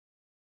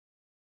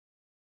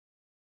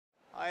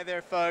Hi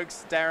there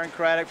folks, Darren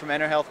Craddock from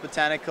EnerHealth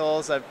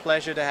Botanicals. I have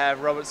pleasure to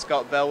have Robert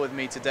Scott Bell with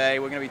me today.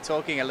 We're going to be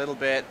talking a little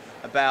bit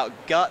about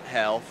gut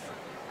health,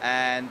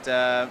 and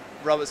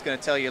Robert's going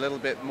to tell you a little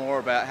bit more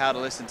about how to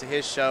listen to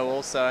his show.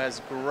 Also has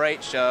a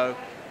great show,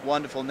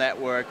 wonderful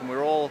network, and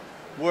we're all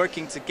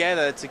working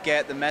together to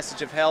get the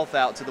message of health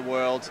out to the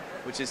world,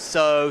 which is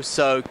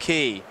so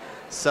key.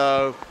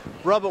 So,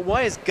 Robert,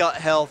 why is gut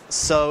health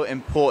so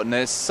important?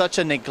 It's such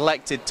a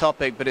neglected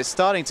topic, but it's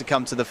starting to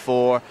come to the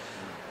fore.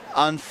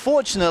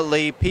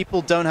 Unfortunately,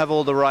 people don't have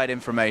all the right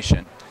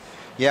information.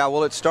 Yeah,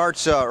 well, it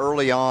starts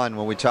early on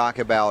when we talk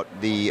about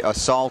the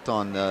assault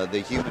on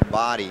the human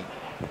body.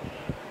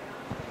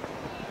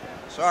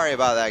 Sorry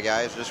about that,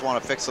 guys. Just want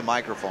to fix the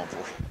microphone for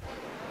you.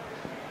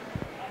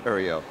 There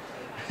we go.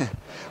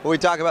 When we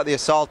talk about the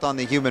assault on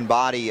the human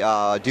body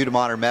due to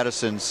modern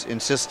medicine's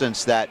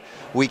insistence that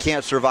we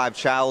can't survive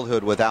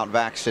childhood without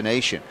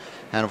vaccination.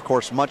 And of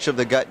course, much of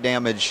the gut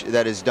damage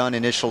that is done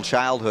in initial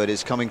childhood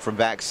is coming from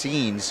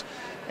vaccines.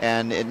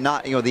 And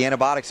the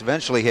antibiotics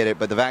eventually hit it,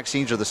 but the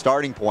vaccines are the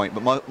starting point.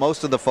 But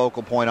most of the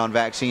focal point on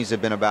vaccines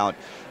have been about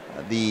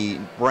the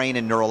brain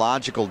and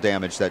neurological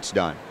damage that's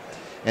done.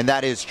 And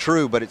that is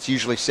true, but it's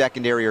usually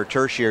secondary or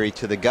tertiary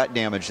to the gut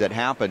damage that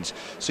happens.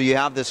 So you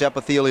have this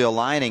epithelial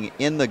lining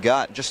in the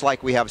gut, just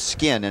like we have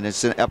skin, and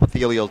it's an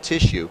epithelial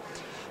tissue.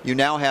 You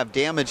now have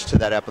damage to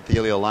that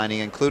epithelial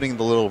lining, including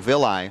the little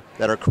villi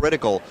that are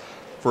critical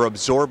for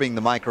absorbing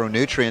the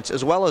micronutrients,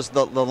 as well as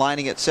the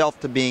lining itself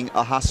to being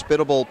a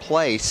hospitable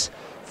place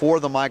for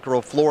the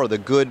microflora, the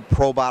good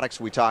probiotics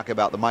we talk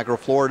about, the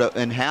microflora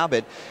to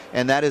inhabit,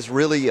 and that is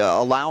really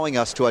allowing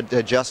us to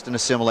digest and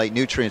assimilate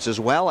nutrients, as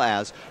well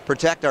as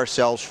protect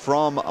ourselves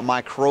from a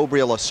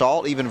microbial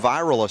assault, even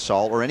viral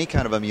assault, or any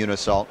kind of immune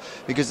assault,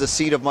 because the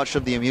seat of much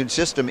of the immune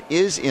system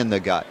is in the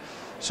gut.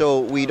 So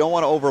we don't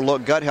want to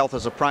overlook gut health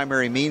as a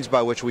primary means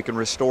by which we can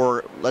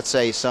restore, let's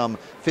say, some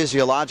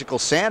physiological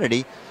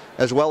sanity,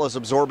 as well as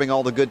absorbing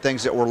all the good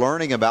things that we're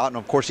learning about, and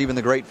of course even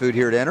the great food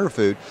here at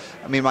EnerFood.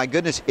 I mean, my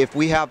goodness, if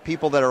we have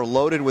people that are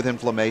loaded with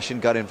inflammation,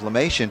 gut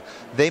inflammation,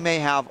 they may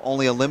have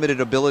only a limited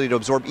ability to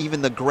absorb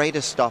even the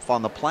greatest stuff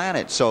on the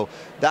planet. So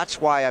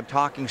that's why I'm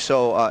talking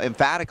so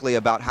emphatically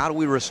about how do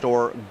we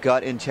restore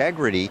gut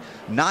integrity,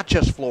 not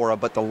just flora,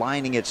 but the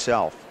lining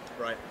itself.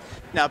 Right.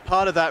 Now,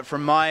 part of that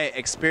from my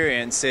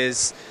experience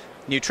is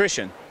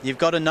nutrition. You've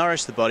got to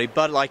nourish the body,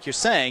 but like you're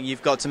saying,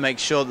 you've got to make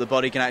sure that the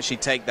body can actually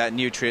take those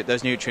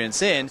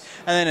nutrients in, and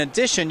then in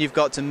addition, you've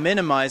got to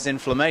minimize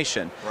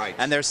inflammation. Right.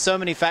 And there's so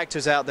many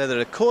factors out there that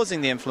are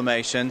causing the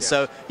inflammation, yes.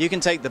 So you can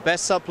take the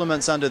best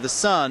supplements under the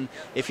sun.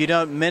 If you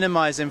don't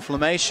minimize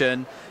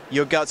inflammation,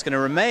 your gut's going to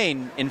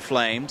remain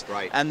inflamed,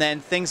 right. And then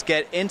things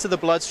get into the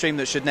bloodstream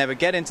that should never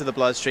get into the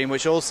bloodstream,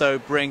 which also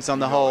brings on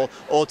the whole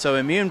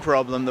autoimmune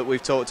problem that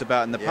we've talked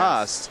about in the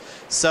past.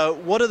 So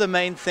what are the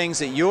main things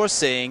that you're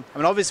seeing? I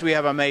mean, obviously we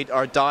have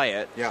our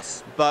diet,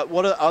 yes, but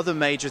what are other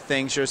major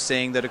things you're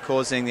seeing that are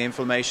causing the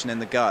inflammation in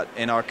the gut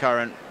in our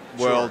current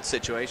world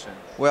situation?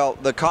 Well,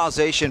 the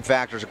causation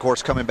factors, of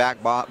course, coming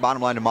back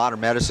bottom line to modern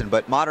medicine,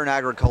 but modern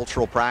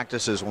agricultural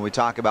practices, when we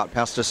talk about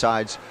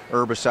pesticides,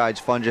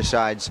 herbicides,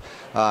 fungicides,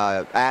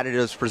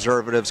 additives,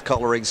 preservatives,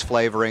 colorings,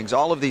 flavorings,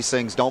 all of these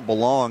things don't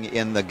belong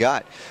in the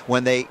gut.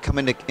 When they come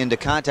into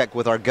contact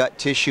with our gut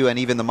tissue and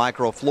even the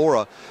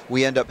microflora,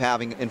 we end up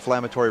having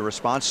inflammatory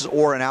responses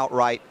or an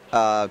outright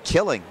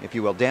killing, if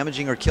you will,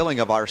 damaging or killing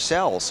of our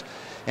cells.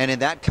 And in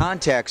that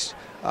context,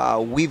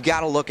 we've got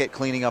to look at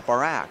cleaning up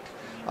our act.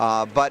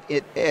 But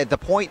at the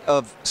point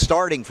of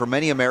starting, for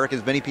many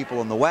Americans, many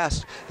people in the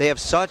West, they have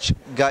such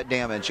gut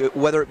damage,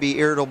 whether it be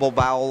irritable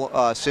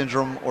bowel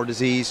syndrome or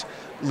disease,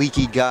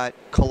 leaky gut,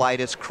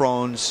 colitis,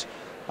 Crohn's.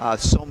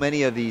 So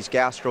many of these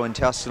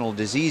gastrointestinal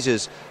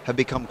diseases have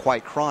become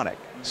quite chronic.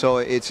 So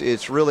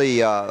it's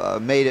really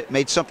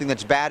made something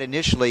that's bad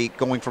initially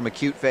going from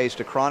acute phase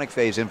to chronic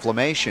phase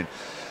inflammation.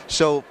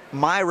 So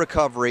my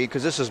recovery,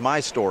 because this is my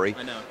story,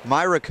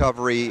 my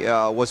recovery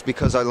was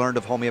because I learned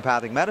of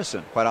homeopathic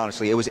medicine, quite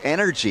honestly. It was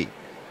energy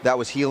that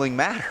was healing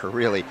matter,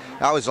 really.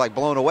 I was like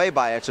blown away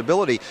by its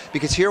ability,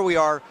 because here we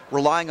are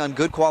relying on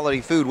good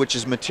quality food, which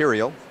is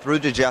material, through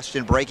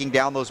digestion, breaking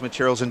down those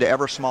materials into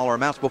ever smaller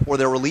amounts before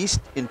they're released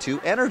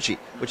into energy,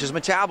 which is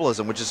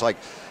metabolism, which is like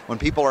when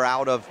people are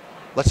out of,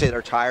 let's say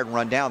they're tired and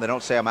run down, they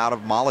don't say I'm out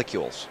of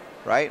molecules.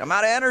 Right? I'm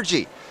out of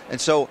energy.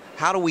 And so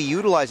how do we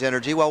utilize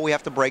energy? Well, we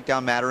have to break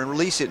down matter and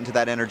release it into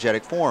that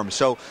energetic form.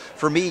 So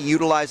for me,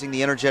 utilizing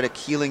the energetic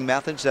healing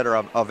methods that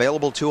are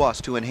available to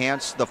us to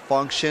enhance the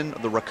function,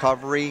 the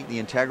recovery, the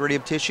integrity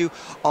of tissue,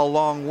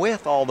 along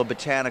with all the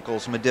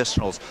botanicals,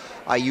 medicinals.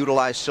 I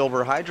utilize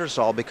silver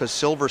hydrosol because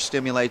silver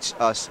stimulates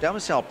stem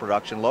cell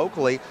production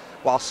locally,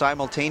 while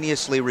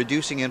simultaneously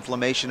reducing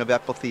inflammation of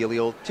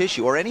epithelial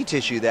tissue, or any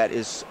tissue that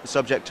is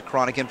subject to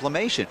chronic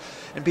inflammation.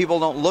 And people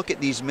don't look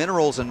at these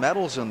minerals and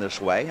metals in this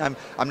way. I'm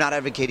not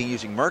advocating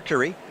using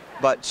mercury,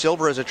 but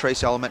silver as a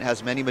trace element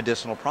has many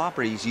medicinal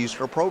properties used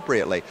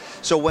appropriately.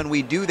 So when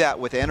we do that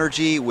with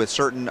energy, with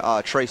certain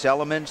trace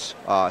elements,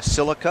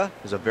 silica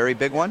is a very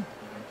big one.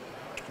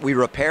 We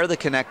repair the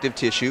connective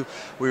tissue,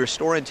 we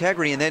restore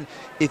integrity, and then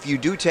if you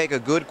do take a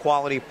good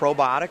quality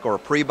probiotic or a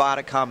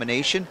prebiotic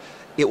combination,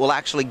 it will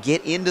actually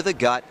get into the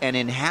gut and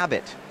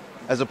inhabit,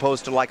 as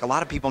opposed to like a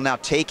lot of people now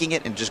taking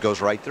it and just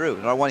goes right through.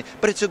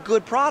 But it's a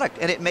good product,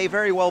 and it may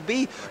very well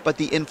be, but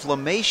the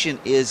inflammation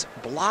is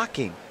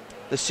blocking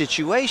the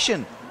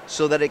situation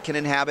so that it can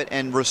inhabit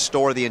and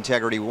restore the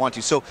integrity we want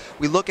to. So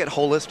we look at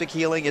holistic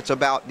healing. It's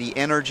about the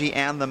energy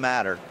and the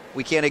matter.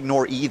 We can't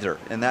ignore either,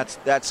 and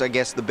that's I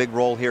guess the big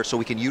role here, so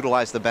we can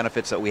utilize the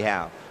benefits that we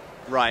have.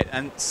 Right,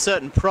 and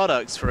certain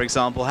products, for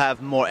example,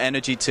 have more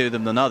energy to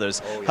them than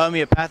others. Oh, yeah.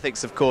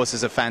 Homeopathics, of course,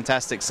 is a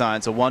fantastic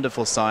science, a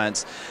wonderful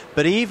science,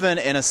 but even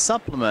in a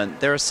supplement,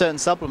 there are certain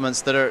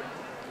supplements that are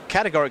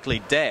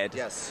categorically dead.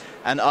 Yes.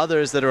 And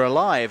others that are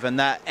alive, and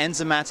that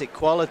enzymatic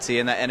quality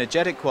and that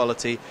energetic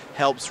quality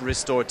helps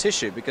restore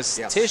tissue, because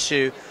Yes.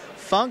 tissue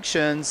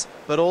functions,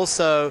 but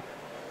also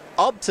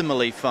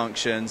optimally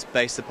functions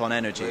based upon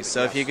energy.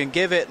 So if you can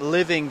give it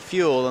living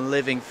fuel and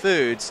living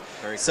foods,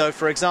 so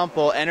for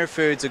example,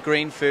 EnerFood's a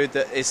green food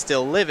that is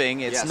still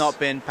living, it's not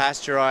been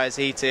pasteurized,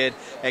 heated,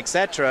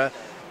 etc.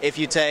 If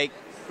you take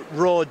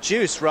raw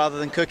juice rather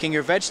than cooking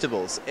your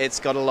vegetables, it's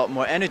got a lot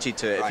more energy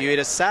to it. If you eat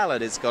a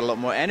salad, it's got a lot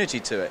more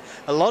energy to it.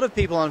 A lot of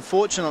people,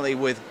 unfortunately,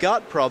 with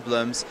gut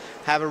problems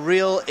have a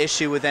real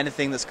issue with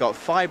anything that's got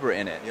fiber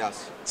in it.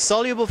 Yes.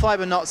 Soluble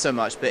fiber, not so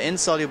much, but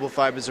insoluble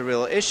fiber is a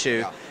real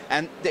issue. Yeah.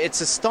 And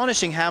it's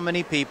astonishing how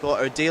many people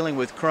are dealing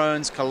with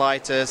Crohn's,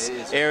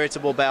 colitis,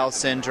 irritable bowel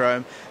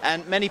syndrome,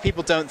 and many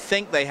people don't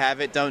think they have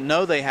it, don't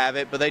know they have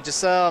it, but they just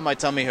say, oh, my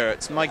tummy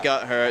hurts, my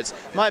gut hurts,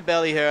 my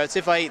belly hurts,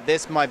 if I eat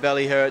this, my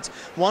belly hurts.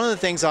 One of the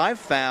things I've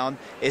found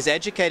is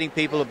educating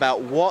people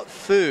about what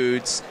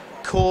foods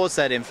cause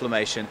that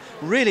inflammation,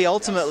 really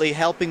ultimately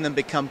helping them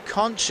become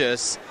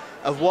conscious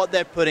of what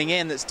they're putting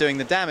in that's doing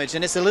the damage,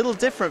 and it's a little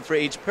different for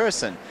each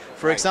person.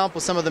 For example,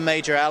 some of the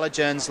major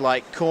allergens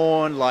like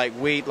corn, like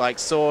wheat, like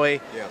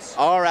soy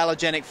are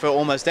allergenic for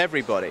almost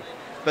everybody,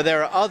 but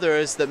there are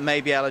others that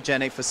may be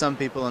allergenic for some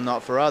people and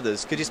not for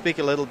others. Could you speak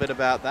a little bit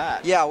about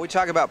that? Yeah, we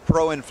talk about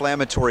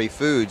pro-inflammatory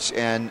foods,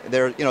 and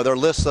there are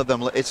lists of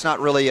them. It's not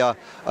really a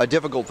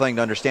difficult thing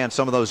to understand.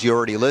 Some of those you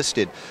already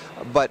listed,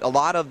 but a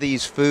lot of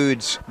these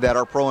foods that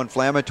are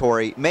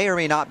pro-inflammatory may or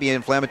may not be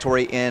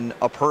inflammatory in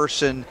a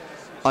person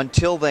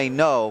until they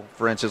know,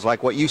 for instance,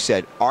 like what you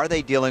said, are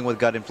they dealing with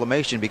gut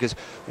inflammation? Because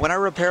when I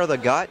repair the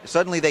gut,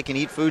 suddenly they can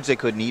eat foods they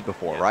couldn't eat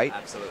before, right?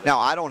 Absolutely. Now,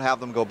 I don't have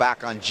them go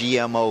back on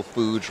GMO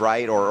foods,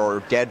 right,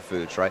 or dead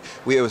foods, right?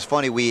 It was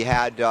funny, we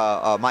had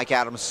Mike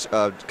Adams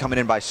coming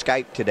in by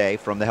Skype today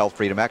from the Health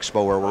Freedom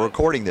Expo where we're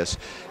recording this,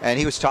 and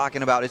he was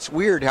talking about it's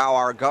weird how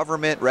our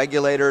government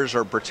regulators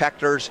or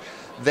protectors,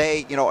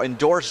 they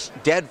endorse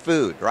dead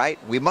food, right?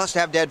 We must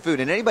have dead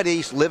food, and anybody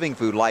eats living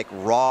food like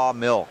raw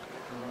milk.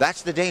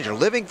 That's the danger.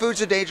 Living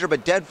food's a danger,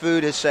 but dead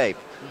food is safe.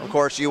 Of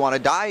course, you want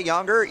to die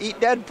younger, eat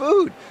dead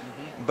food.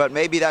 But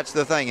maybe that's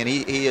the thing. And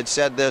he had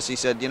said this. He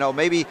said,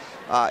 maybe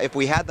if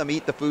we had them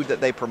eat the food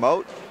that they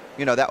promote,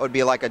 that would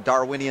be like a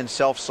Darwinian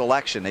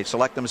self-selection. They'd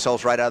select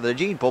themselves right out of the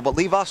gene pool, but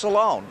leave us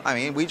alone. I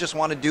mean, we just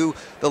want to do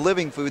the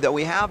living food that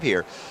we have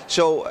here.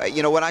 So,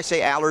 when I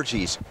say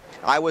allergies,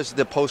 I was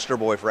the poster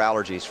boy for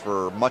allergies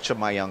for much of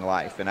my young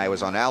life, and I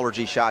was on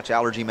allergy shots,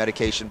 allergy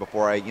medication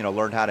before I,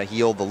 learned how to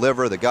heal the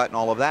liver, the gut, and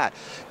all of that.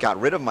 Got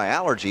rid of my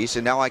allergies,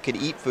 and now I could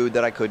eat food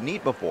that I couldn't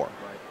eat before.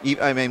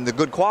 I mean, the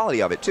good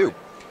quality of it, too.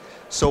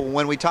 So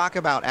when we talk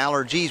about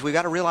allergies, we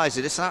got to realize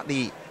that it's not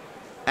the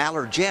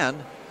allergen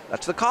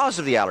that's the cause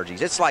of the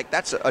allergies. It's like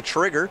that's a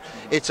trigger,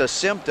 it's a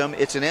symptom,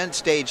 it's an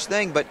end-stage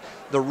thing, but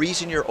the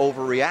reason you're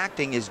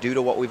overreacting is due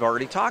to what we've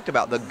already talked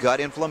about, the gut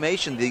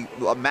inflammation, the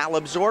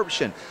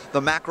malabsorption,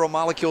 the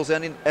macromolecules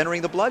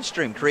entering the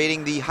bloodstream,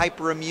 creating the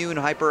hyperimmune,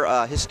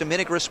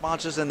 hyperhistaminic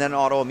responses, and then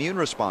autoimmune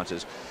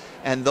responses.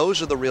 And those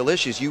are the real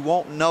issues. You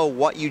won't know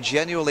what you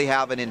genuinely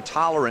have an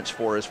intolerance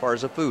for as far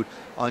as a food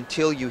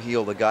until you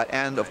heal the gut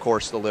and, of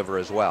course, the liver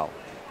as well.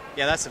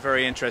 Yeah, that's a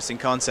very interesting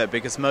concept,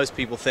 because most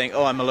people think,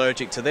 oh, I'm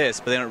allergic to this,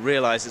 but they don't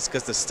realize it's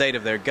because the state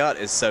of their gut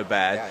is so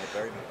bad. Yeah,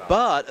 very bad.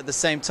 But at the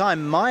same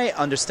time, my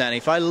understanding,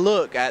 if I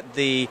look at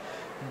the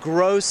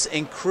gross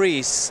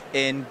increase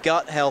in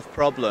gut health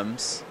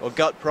problems or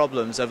gut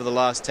problems over the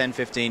last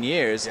 10-15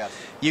 years, Yes.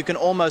 you can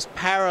almost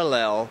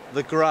parallel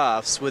the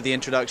graphs with the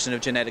introduction of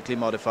genetically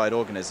modified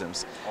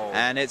organisms. Oh.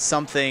 And it's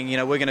something,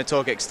 we're going to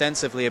talk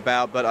extensively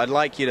about, but I'd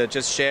like you to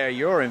just share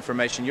your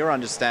information, your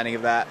understanding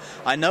of that.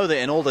 I know that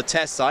in all the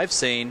tests I've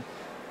seen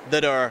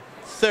that are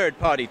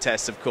third-party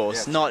tests, of course,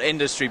 Yes. not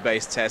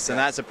industry-based tests, and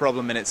Yes. that's a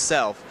problem in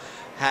itself,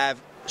 have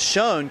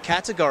shown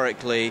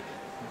categorically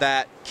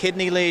that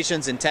kidney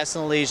lesions,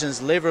 intestinal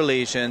lesions, liver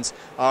lesions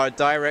are a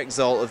direct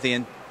result of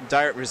the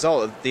direct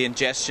result of the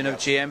ingestion of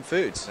GM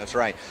foods. That's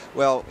right.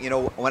 Well, you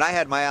know, when I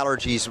had my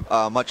allergies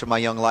much of my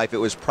young life, it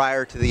was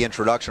prior to the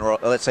introduction, or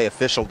let's say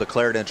official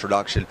declared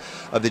introduction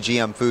of the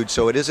GM food.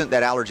 So it isn't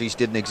that allergies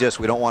didn't exist.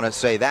 We don't want to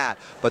say that.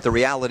 But the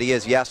reality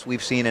is, yes,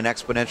 we've seen an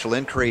exponential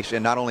increase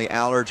in not only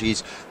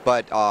allergies,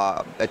 but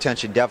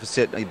attention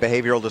deficit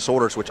behavioral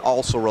disorders, which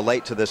also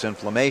relate to this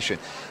inflammation.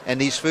 And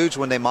these foods,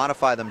 when they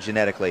modify them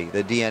genetically,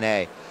 the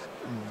DNA,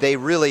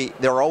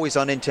 there are always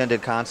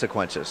unintended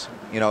consequences.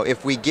 You know,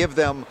 if we give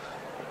them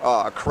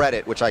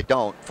credit, which I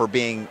don't, for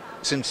being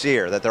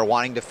sincere, that they're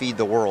wanting to feed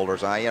the world, or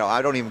something, you know,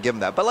 I don't even give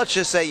them that. But let's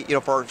just say, you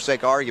know, for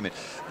sake of argument,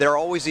 there are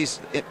always these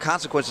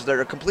consequences that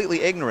are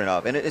completely ignorant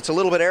of, and it's a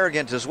little bit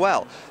arrogant as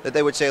well, that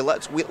they would say,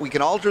 we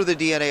can alter the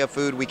DNA of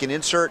food, we can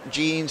insert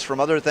genes from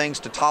other things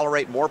to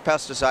tolerate more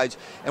pesticides,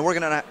 and we're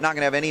not going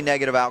to have any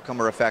negative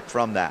outcome or effect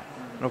from that.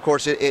 And of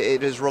course,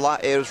 it has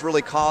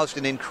really caused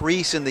an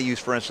increase in the use,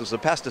 for instance,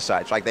 of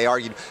pesticides. Like they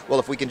argued, well,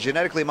 if we can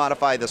genetically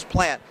modify this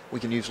plant, we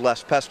can use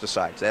less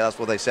pesticides. That's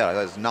what they said.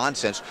 That's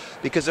nonsense,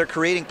 because they're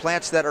creating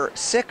plants that are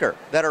sicker,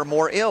 that are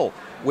more ill,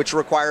 which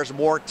requires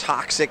more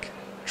toxic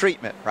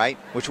treatment, right?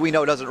 Which we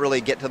know doesn't really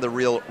get to the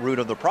real root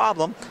of the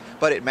problem,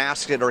 but it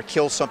masks it or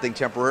kills something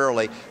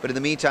temporarily. But in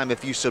the meantime,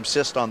 if you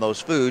subsist on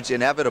those foods,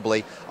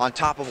 inevitably, on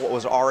top of what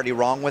was already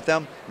wrong with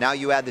them, now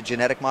you add the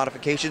genetic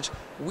modifications,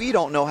 we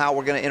don't know how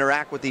we're going to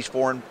interact with these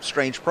foreign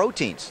strange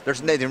proteins.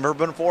 They've never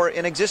been before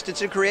in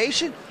existence in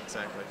creation.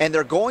 Exactly. And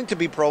they're going to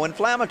be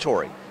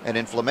pro-inflammatory. And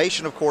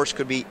inflammation, of course,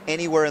 could be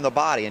anywhere in the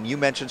body. And you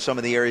mentioned some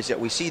of the areas that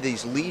we see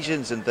these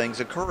lesions and things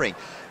occurring.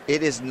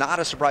 It is not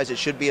a surprise. It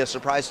should be a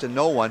surprise to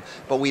no one,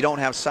 but we don't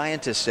have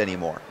scientists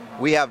anymore.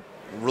 We have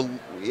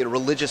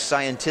religious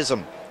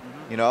scientism,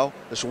 you know,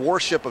 this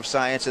worship of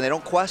science, and they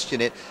don't question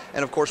it.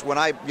 And of course, when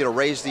I, you know,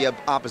 raise the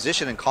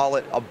opposition and call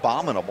it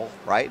abominable,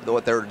 right,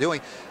 what they're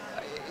doing,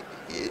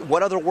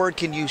 what other word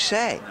can you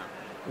say?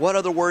 What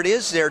other word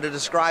is there to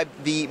describe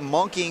the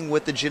monkeying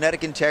with the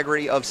genetic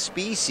integrity of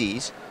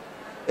species?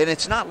 And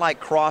it's not like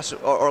cross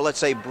or let's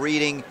say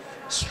breeding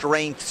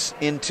strengths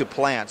into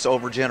plants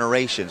over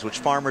generations, which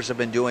farmers have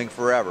been doing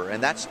forever,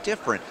 and that's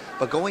different.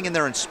 But going in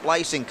there and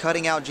splicing,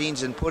 cutting out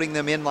genes and putting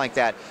them in like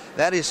that,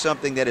 that is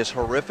something that is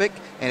horrific,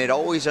 and it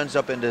always ends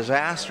up in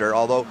disaster,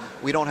 although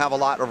we don't have a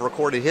lot of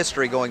recorded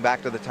history going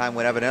back to the time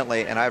when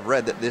evidently, and I've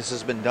read that this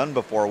has been done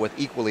before with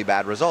equally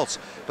bad results.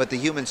 But the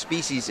human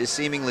species is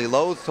seemingly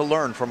loath to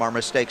learn from our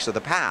mistakes of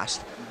the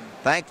past.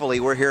 Thankfully,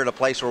 we're here at a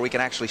place where we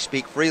can actually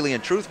speak freely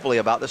and truthfully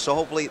about this, so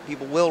hopefully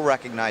people will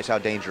recognize how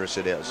dangerous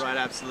it is. Right,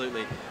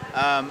 absolutely.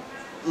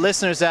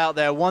 Listeners out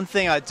there, one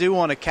thing I do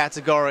want to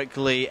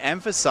categorically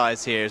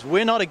emphasize here is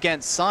we're not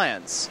against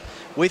science.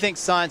 We think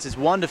science is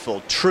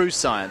wonderful, true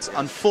science.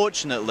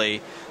 Unfortunately,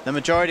 the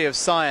majority of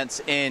science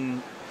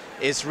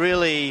is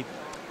really,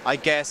 I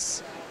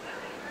guess,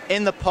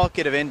 in the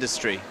pocket of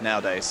industry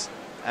nowadays.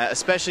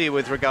 Especially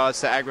with regards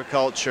to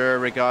agriculture,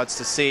 regards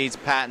to seeds,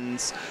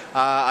 patents.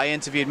 I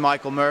interviewed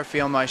Michael Murphy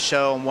on my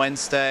show on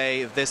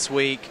Wednesday of this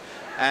week,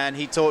 and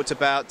he talked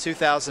about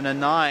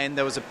 2009,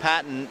 there was a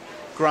patent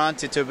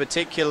granted to a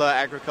particular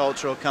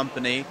agricultural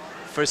company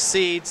for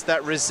seeds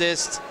that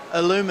resist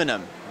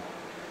aluminum.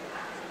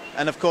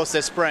 And of course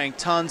they're spraying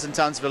tons and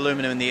tons of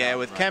aluminum in the air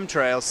with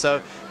chemtrails,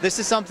 so this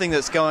is something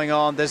that's going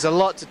on. There's a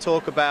lot to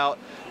talk about.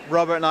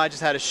 Robert and I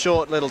just had a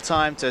short little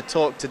time to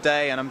talk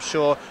today, and I'm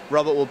sure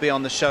Robert will be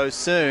on the show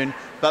soon.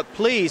 But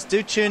please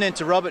do tune in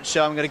to Robert's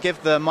show. I'm going to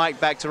give the mic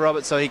back to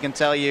Robert so he can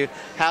tell you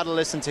how to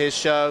listen to his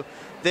show.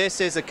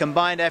 This is a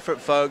combined effort,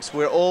 folks.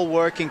 We're all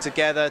working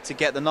together to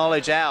get the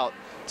knowledge out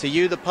to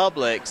you, the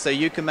public, so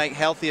you can make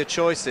healthier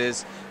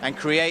choices and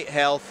create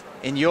health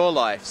in your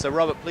life. So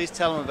Robert, please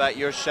tell them about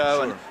your show.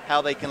 Sure. And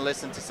how they can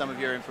listen to some of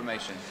your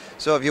information.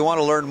 So if you want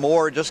to learn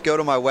more, just go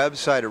to my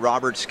website at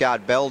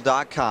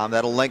robertscottbell.com.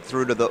 That'll link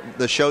through to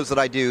the shows that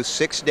I do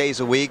 6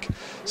 days a week,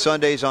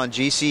 Sundays on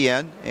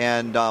GCN,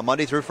 and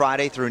Monday through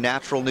Friday through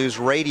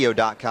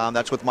naturalnewsradio.com.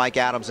 That's with Mike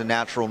Adams and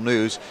Natural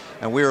News.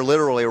 And we are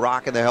literally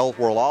rocking the health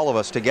world, all of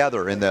us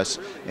together in this.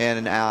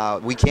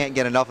 And we can't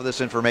get enough of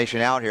this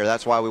information out here.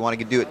 That's why we want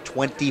to do it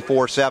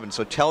 24/7.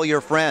 So tell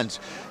your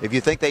friends. If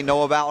you think they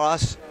know about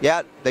us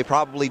yet, they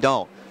probably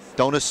don't.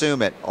 Don't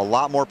assume it. A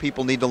lot more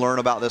people need to learn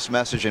about this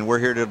message, and we're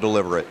here to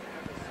deliver it.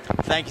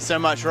 Thank you so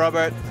much,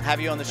 Robert. Have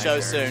you on the show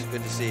soon.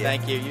 Good to see you.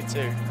 Thank you. You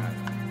too.